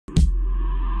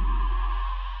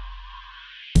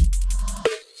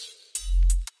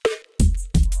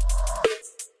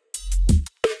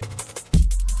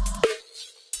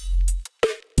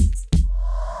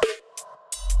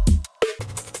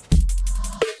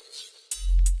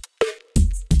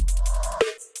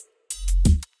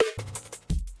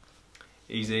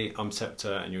Easy, I'm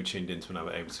Scepter and you're tuned into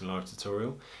another Ableton Live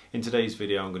tutorial. In today's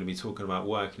video I'm going to be talking about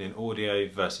working in audio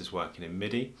versus working in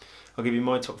Midi. I'll give you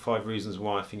my top 5 reasons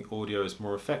why I think audio is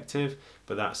more effective,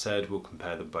 but that said we'll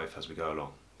compare them both as we go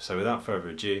along. So without further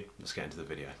ado, let's get into the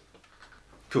video.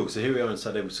 Cool, so here we are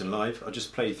inside Ableton Live. I'll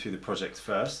just play you through the project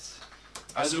first.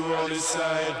 As you roll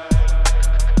inside.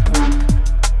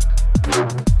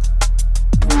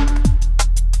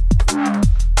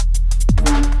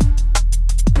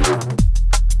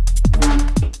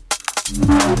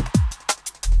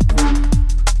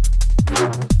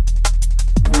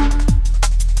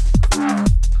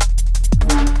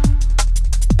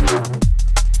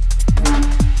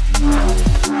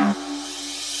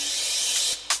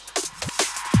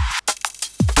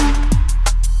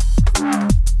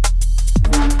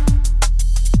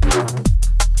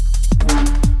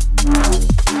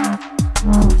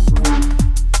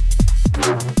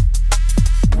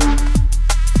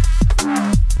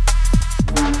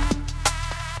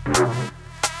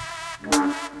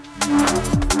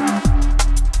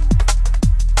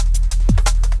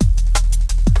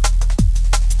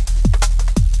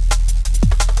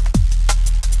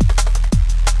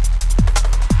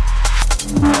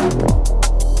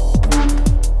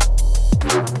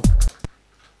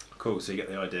 Cool, so you get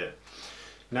the idea.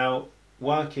 Now,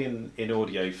 working in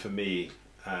audio for me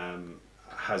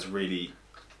has really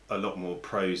a lot more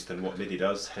pros than what Midi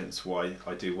does, hence why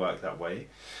I do work that way.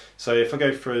 So if I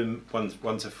go from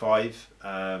 1 to 5,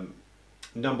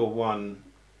 number 1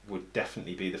 would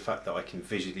definitely be the fact that I can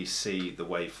visually see the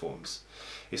waveforms.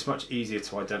 It's much easier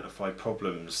to identify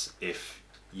problems if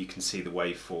you can see the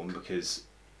waveform, because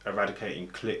eradicating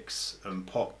clicks and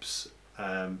pops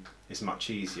is much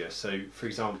easier. So for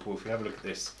example, if we have a look at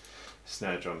this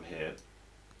snare drum here,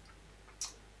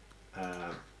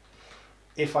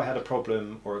 if I had a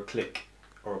problem or a click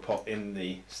or a pop in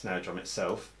the snare drum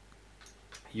itself,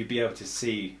 you'd be able to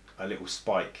see a little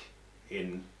spike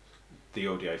in the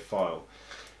audio file.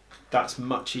 That's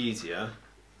much easier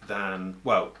than,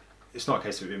 well, it's not a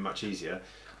case of it being much easier.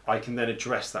 I can then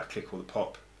address that click or the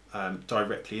pop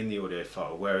directly in the audio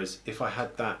file, whereas if I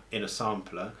had that in a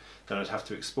sampler, then I'd have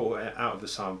to export it out of the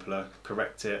sampler,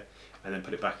 correct it, and then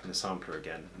put it back in the sampler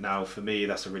again. Now for me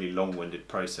that's a really long-winded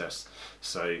process,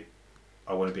 so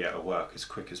I want to be able to work as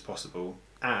quick as possible,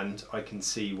 and I can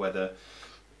see whether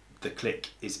the click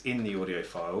is in the audio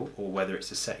file or whether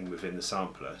it's a setting within the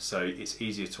sampler, so it's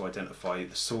easier to identify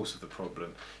the source of the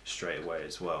problem straight away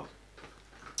as well.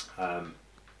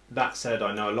 That said,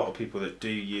 I know a lot of people that do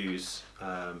use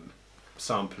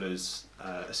samplers,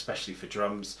 especially for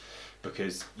drums,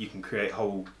 because you can create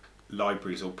whole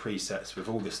libraries or presets with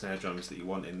all the snare drums that you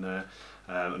want in there,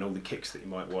 and all the kicks that you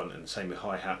might want, and same with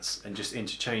hi-hats, and just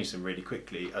interchange them really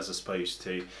quickly, as opposed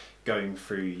to going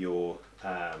through your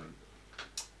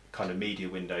kind of media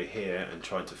window here and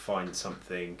trying to find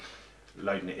something,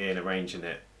 loading it in, arranging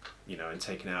it, you know, and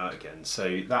taking it out again.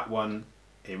 So that one,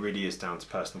 it really is down to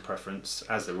personal preference,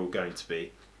 as they're all going to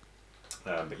be.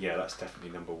 But yeah, that's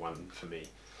definitely number 1 for me.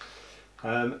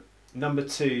 Number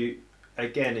 2,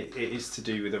 again, it is to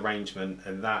do with arrangement,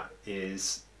 and that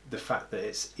is the fact that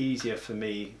it's easier for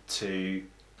me to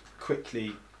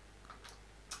quickly,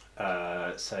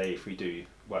 say if we do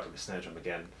work with the snare drum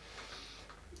again,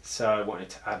 so I wanted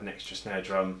to add an extra snare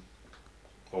drum,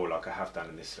 or like I have done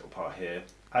in this little part here,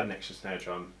 add an extra snare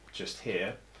drum just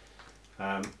here.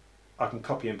 I can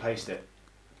copy and paste it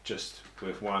just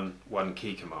with one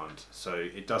key command, so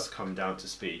it does come down to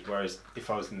speed. Whereas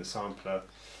if I was in the sampler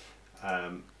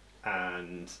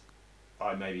and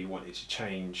I maybe wanted to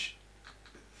change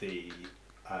the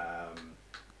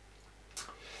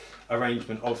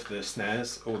arrangement of the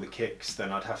snares or the kicks,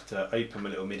 then I'd have to open my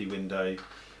little MIDI window,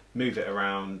 move it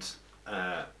around,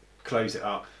 close it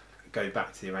up, go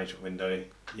back to the arrangement window.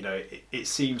 You know, it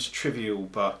seems trivial,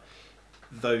 but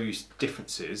those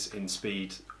differences in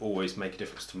speed always make a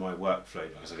difference to my workflow,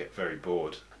 because I get very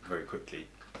bored very quickly.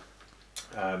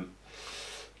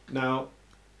 Now,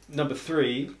 number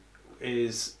 3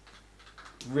 is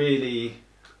really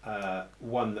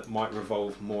one that might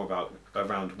revolve more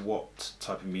around what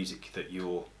type of music that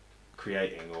you're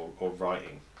creating or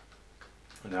writing.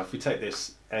 Now if we take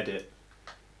this edit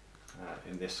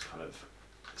in this kind of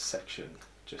section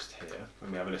just here,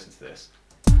 and we have a listen to this.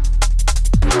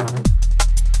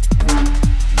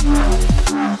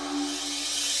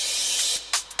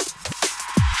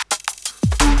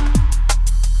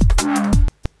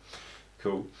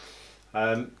 Cool.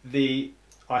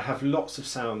 I have lots of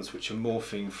sounds which are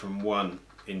morphing from one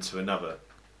into another,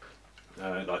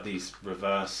 like these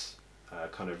reverse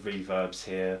kind of reverbs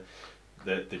here.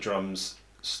 The drums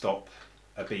stop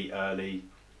a beat early,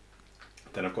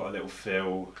 then I've got a little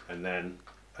fill, and then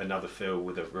another fill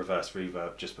with a reverse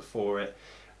reverb just before it,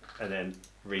 and then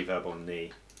reverb on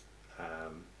the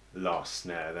last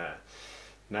snare there.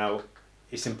 Now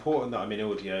it's important that I'm in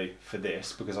audio for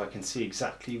this because I can see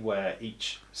exactly where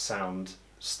each sound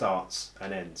starts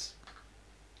and ends.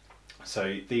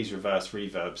 So these reverse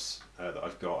reverbs that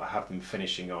I've got, I have them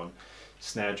finishing on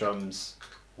snare drums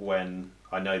when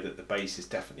I know that the bass is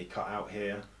definitely cut out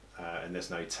here and there's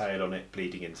no tail on it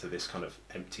bleeding into this kind of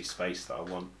empty space that I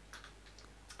want.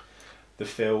 The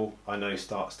fill I know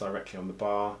starts directly on the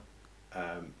bar.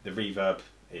 The reverb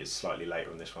is slightly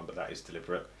later on this one, but that is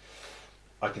deliberate.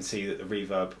 I can see that the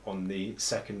reverb on the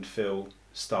second fill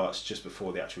starts just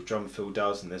before the actual drum fill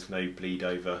does, and there's no bleed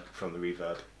over from the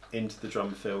reverb into the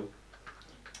drum fill.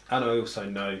 And I also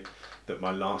know that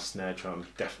my last snare drum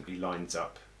definitely lines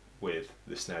up with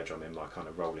the snare drum in my kind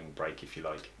of rolling break, if you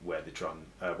like, where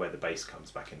the bass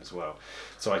comes back in as well.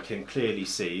 So I can clearly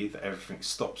see that everything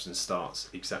stops and starts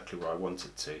exactly where I want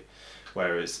it to.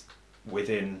 Whereas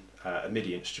within a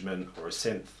MIDI instrument or a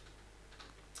synth,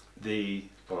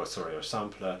 or a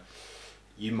sampler,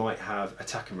 you might have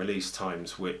attack and release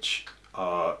times which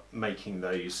are making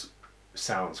those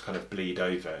sounds kind of bleed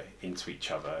over into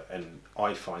each other, and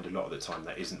I find a lot of the time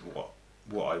that isn't what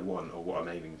I want or what I'm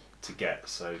aiming to get.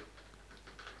 So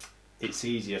it's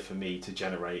easier for me to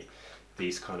generate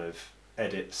these kind of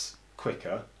edits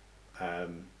quicker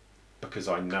because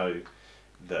I know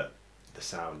that the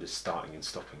sound is starting and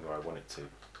stopping where I want it to.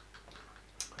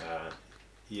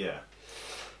 Yeah.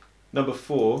 Number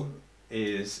 4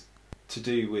 is to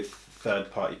do with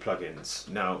third-party plugins.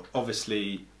 Now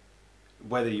obviously,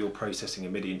 whether you're processing a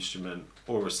MIDI instrument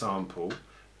or a sample,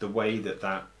 the way that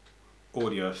that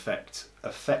audio effect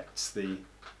affects the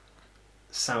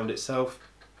sound itself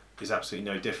is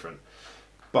absolutely no different.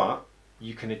 But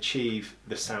you can achieve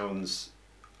the sounds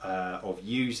of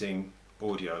using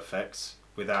audio effects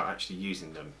without actually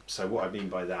using them. So what I mean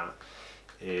by that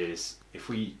is, if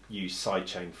we use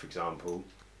sidechain, for example,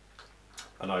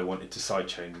 and I wanted to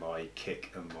sidechain my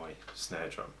kick and my snare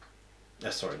drum.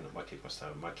 Sorry, not my kick, my snare,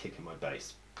 my kick and my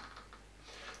bass.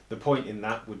 The point in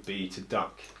that would be to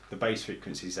duck the bass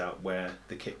frequencies out where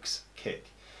the kicks kick.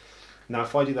 Now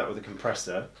if I do that with a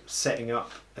compressor, setting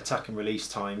up attack and release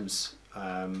times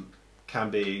can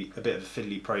be a bit of a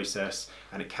fiddly process,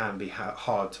 and it can be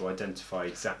hard to identify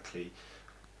exactly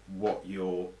what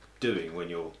you're doing when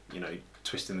you're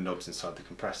twisting the knobs inside the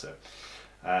compressor.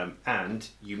 And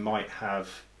you might have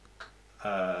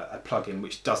a plugin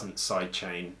which doesn't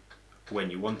sidechain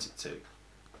when you want it to.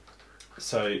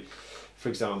 So for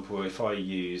example, if I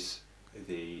use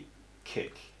the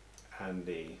kick and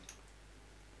the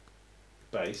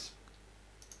bass,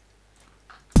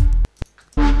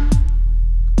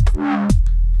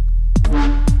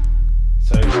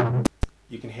 so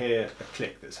you can hear a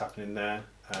click that's happening there,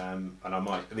 and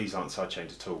these aren't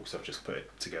sidechained at all because I've just put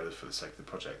it together for the sake of the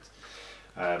project.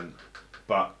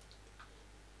 But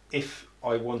if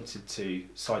I wanted to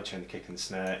sidechain the kick and the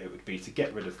snare, it would be to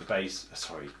get rid of the bass,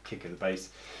 kick and the bass,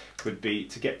 would be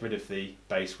to get rid of the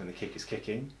bass when the kick is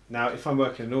kicking. Now if I'm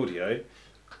working in audio,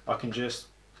 I can just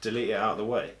delete it out of the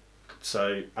way.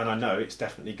 So, and I know it's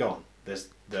definitely gone. There's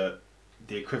the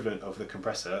equivalent of the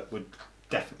compressor would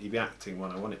definitely be acting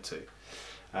when I want it to.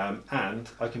 And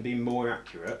I can be more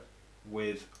accurate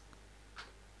with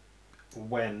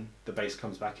when the bass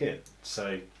comes back in.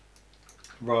 So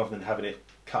rather than having it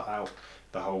cut out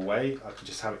the whole way, I can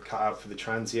just have it cut out for the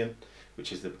transient,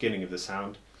 which is the beginning of the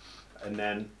sound, and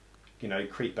then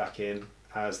creep back in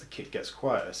as the kick gets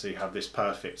quieter. So you have this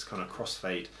perfect kind of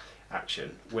crossfade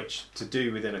action, which to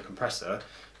do within a compressor,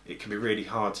 it can be really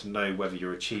hard to know whether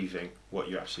you're achieving what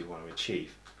you actually want to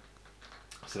achieve.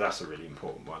 So that's a really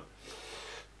important one.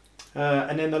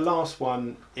 And then the last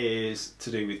one is to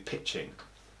do with pitching.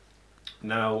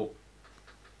 Now,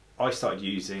 I started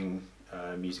using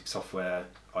music software.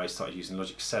 I started using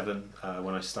Logic 7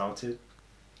 when I started,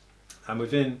 and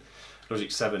within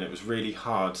Logic 7 it was really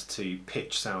hard to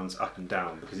pitch sounds up and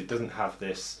down because it doesn't have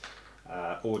this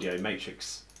audio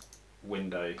matrix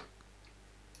window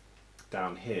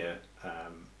down here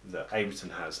that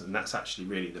Ableton has, and that's actually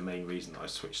really the main reason that I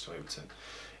switched to Ableton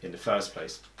in the first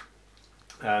place.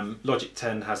 Logic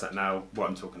 10 has that now. What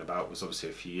I'm talking about was obviously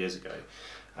a few years ago,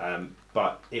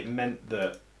 but it meant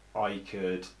that I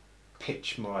could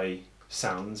pitch my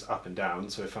sounds up and down.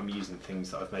 So if I'm using things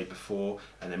that I've made before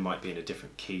and they might be in a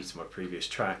different key to my previous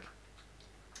track,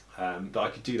 that I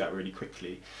could do that really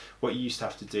quickly. What you used to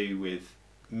have to do with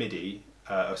MIDI,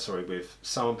 with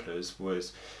samplers,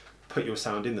 was put your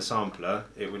sound in the sampler,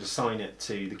 it would assign it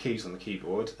to the keys on the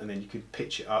keyboard, and then you could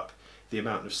pitch it up the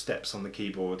amount of steps on the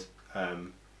keyboard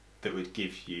that would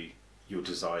give you your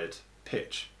desired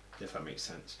pitch, if that makes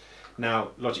sense.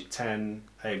 Now Logic 10,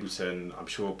 Ableton, I'm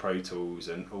sure Pro Tools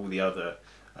and all the other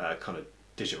kind of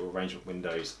digital arrangement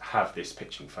windows have this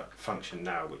pitching function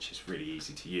now, which is really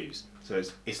easy to use. So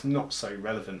it's not so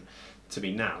relevant to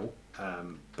me now,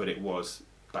 but it was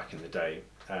back in the day.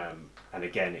 And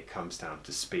again, it comes down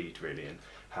to speed really and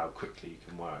how quickly you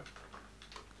can work.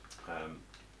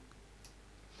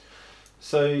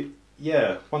 So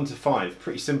yeah, 1 to 5,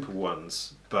 pretty simple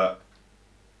ones, but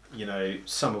you know,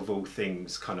 sum of all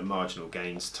things, kind of marginal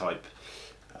gains type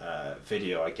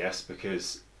video, I guess,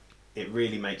 because it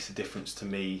really makes a difference to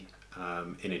me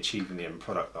in achieving the end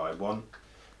product that I want.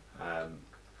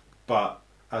 But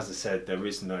as I said, there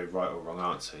is no right or wrong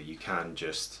answer. You can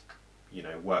just, you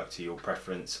know, work to your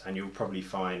preference, and I'll probably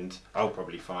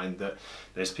find that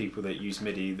there's people that use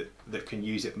Midi that can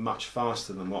use it much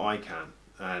faster than what I can,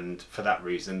 and for that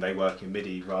reason they work in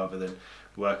Midi rather than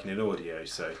working in audio.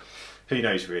 So who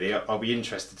knows really. I'll be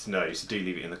interested to know, so do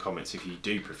leave it in the comments if you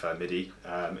do prefer Midi,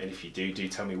 and if you do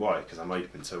tell me why, because I'm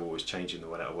open to always changing the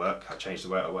way I work. I change the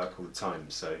way I work all the time.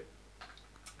 So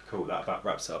cool, that about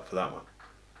wraps it up for that one.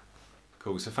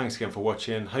 Cool, so thanks again for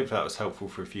watching. Hopefully that was helpful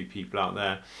for a few people out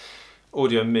there.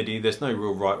 Audio and Midi, there's no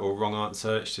real right or wrong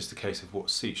answer, it's just a case of what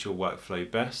suits your workflow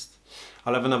best.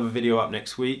 I'll have another video up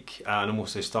next week, and I'm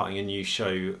also starting a new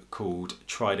show called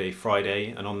Try-Day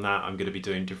Friday, and on that I'm going to be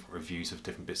doing different reviews of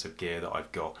different bits of gear that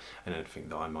I've got and anything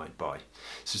that I might buy.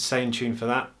 So stay in tune for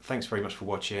that. Thanks very much for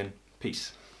watching.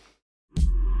 Peace.